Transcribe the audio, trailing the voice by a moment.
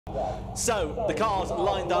So the cars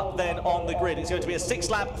lined up then on the grid. It's going to be a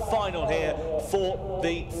 6-lap final here for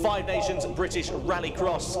the Five Nations British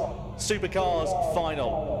Rallycross Supercars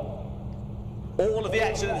final. All of the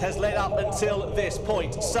action has led up until this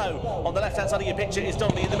point. So on the left-hand side of your picture is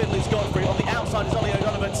Donnelly, in the middle is Godfrey, on the outside is Ollie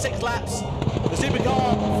O'Donovan. 6 laps, the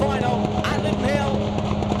Supercar final at Linton Hill.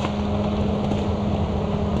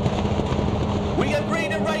 We go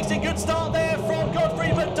green and racing. Good start there from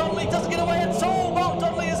Godfrey, but Donnelly doesn't get away at all. Mark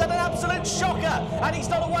Donnelly has had an absolute shocker, and he's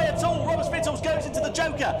not away at all. Robert Spittles goes into the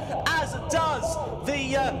Joker, as does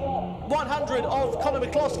the 100 of Conor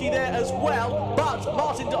McCloskey there as well, but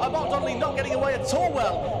Mark Donnelly not getting away at all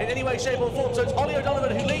well in any way, shape or form. So it's Ollie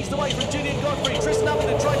O'Donovan who leads the way from Julian Godfrey. Tristan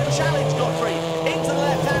Upton trying to challenge Godfrey into the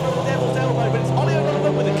left hand of the Devil's Elbow, but it's Ollie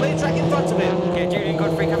O'Donovan with a clear track in front of him. Yeah, Julian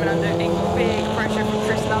Godfrey coming under big pressure from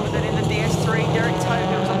Tristan Upton in the DS3. Derek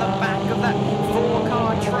Tobill's on the back of that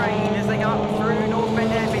 4-car train as they go up through North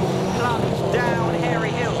Bend Airfield, plunge down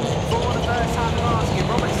Hairy Hill for the first time of asking.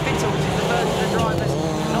 Robert Spittles is the first of the drivers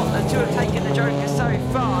to have taken the Joker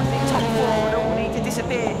so far. I think top 4 would all need to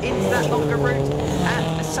disappear into that longer route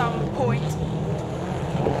at some point.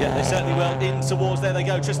 Yeah, they certainly will. In towards, there they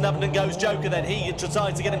go. Tristan Upton goes Joker then. He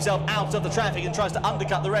decides to get himself out of the traffic and tries to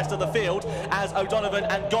undercut the rest of the field as O'Donovan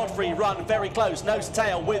and Godfrey run very close, nose to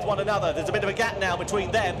tail with one another. There's a bit of a gap now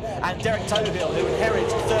between them and Derek Tohill, who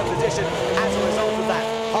inherits 3rd position as a result of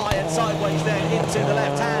that. High and sideways there into the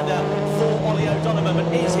left-hander for Ollie O'Donovan, but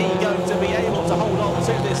is he going to be able to hold on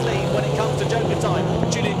to this lead when it comes to Joker time?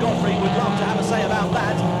 Julian Godfrey would love to have a say about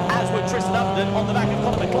that, as would Tristan Upton on the back of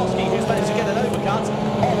Conor McCloskey, who's managed to get an overcut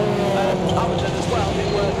on Upton as well, who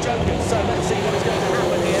were Jokers. So let's see what is going to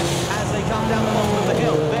happen here as they come down the bottom of the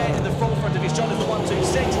hill. There in the forefront of his shot is the 126.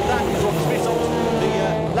 That is Robert Spittles, the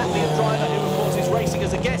Latvian driver, who of course is racing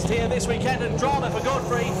as a guest here this weekend. And drama for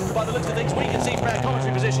Godfrey, by the looks of things we can see from our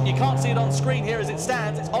commentary position. You can't see it on screen here as it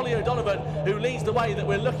stands. It's Ollie O'Donovan who leads the way that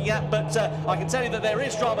we're looking at, but I can tell you that there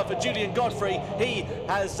is drama for Julian Godfrey. He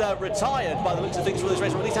has retired by the looks of things for this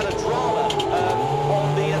race, or at least had a drama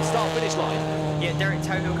on the start-finish line. Yeah, Derek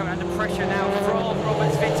Tohill coming under pressure now from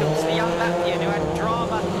Robert Spittles, the young Latvian who had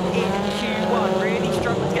drama in Q1, really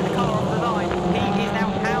struggled to get the car off the line. He is now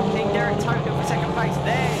hounding Derek Tohill for 2nd place.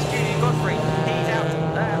 There's Julian Godfrey. He's out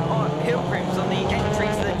on pilgrims on the entry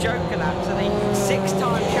to the Joker lap. So the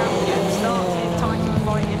 6-time champion starts his title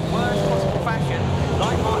fight in worst possible fashion.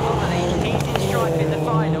 Like Mark Donnelly, he's in strife in the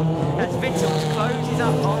final as Spittles closes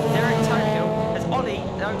up on Derek Tohill as Ollie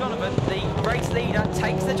O'Donovan, the race leader,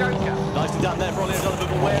 takes the Joker. Nicely done there for Ollie O'Donovan,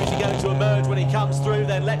 but where is he going to emerge when he comes through?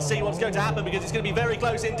 Then let's see what's going to happen, because it's going to be very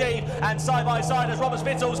close indeed. And side by side as Robert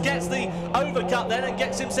Spittles gets the overcut then and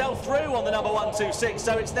gets himself through on the number 126.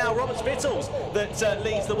 So it's now Robert Spittles that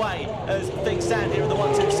leads the way as things stand here in the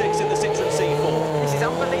 126 in the Citroen C4. This is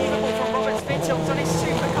unbelievable from Robert Spittles on his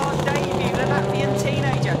Supercar debut. The Latvian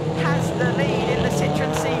teenager has the lead in the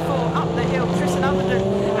Citroen C4 up the hill. Tristan Upton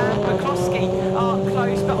and McCloskey are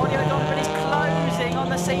close, but Ollie O'Donovan is closing on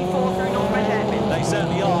the C4 through North Bend Airfield. They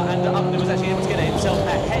certainly are, and Upton was actually able to get himself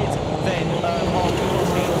ahead then of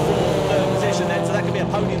McCloskey for 3rd position then, so that could be a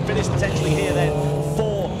podium finish potentially here then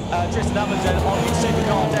for Tristan Upton on his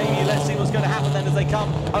Supercar debut. Let's see what's going to happen then as they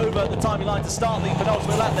come over the timing line to start the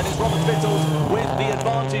penultimate lap. Then it's Robert Spittles with the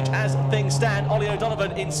advantage as things stand. Ollie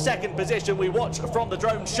O'Donovan in 2nd position. We watch from the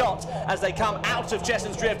drone shot as they come out of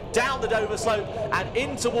Cheston's Drift, down the Dover slope and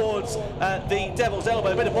in towards the Devil's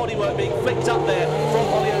Elbow. A bit of bodywork being flicked up there from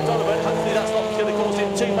Ollie O'Donovan. Hopefully that's not going to cause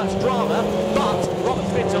him too much drama, but Robert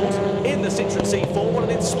Spittles in the Citroen C4. What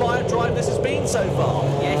an inspired drive this has been so far.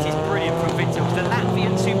 Yeah, this is brilliant from Spittles, the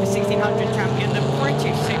Latvian Super 1600 champion, the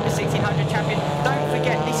British Super 1600 champion. Don't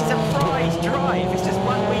forget, this is a prize drive. It's just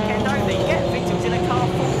one weekend only. Get Spittles in a car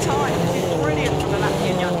full time. This is brilliant from the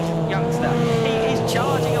Latvian youngster. He is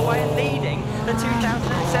charging away and leading the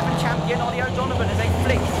 2007 champion Ollie O'Donovan as they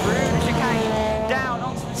flick through the chicane down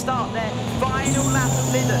onto the start there. Final lap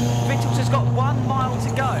of Lyndon. Spittles has got 1 mile to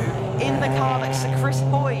go in the car that Chris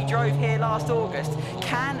Hoy drove here last August.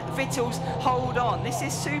 Can Spittles hold on? This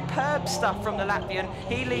is superb stuff from the Latvian.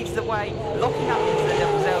 He leads the way, locking up into the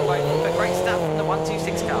Devil's Elbow, but great stuff from the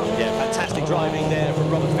 126 car. Yeah, fantastic driving there from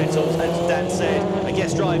Robert Spittles. As Dan said, a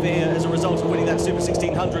guest drive here as a result of winning that Super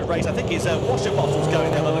 1600 race. I think his washer bottle's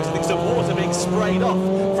going there. Looks like some water being sprayed off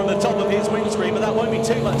from the top of his windscreen, but that won't be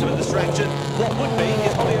too much of a distraction. What would be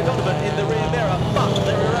is Ollie O'Donovan in the rear mirror, but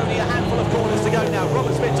there are only a handful of corners to go now.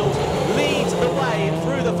 Robert Spittles leads the way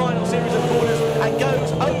through the final series of corners and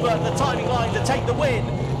goes over the timing line to take the win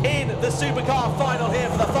in the Supercar final here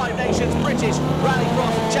for the Five Nations British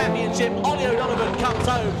Rallycross Championship. Ollie O'Donovan comes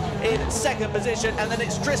home in second position, and then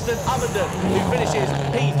it's Tristan Ovenden who finishes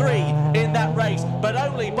P3 in that race, but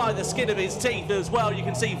only by the skin of his teeth as well. You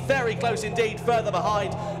can see very close indeed further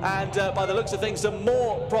behind, and by the looks of things, some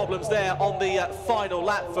more problems there on the final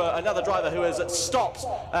lap for another driver who has stopped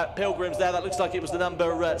Pilgrims there. That looks like it was the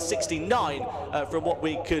number 69 from what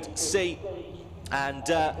we could see. And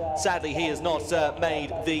sadly, he has not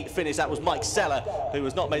made the finish. That was Mike Seller, who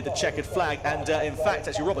has not made the checkered flag. And in fact,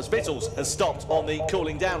 actually, Robert Spittles has stopped on the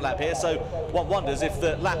cooling down lap here. So one wonders if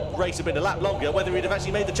the race had been a lap longer, whether he'd have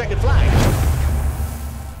actually made the checkered flag.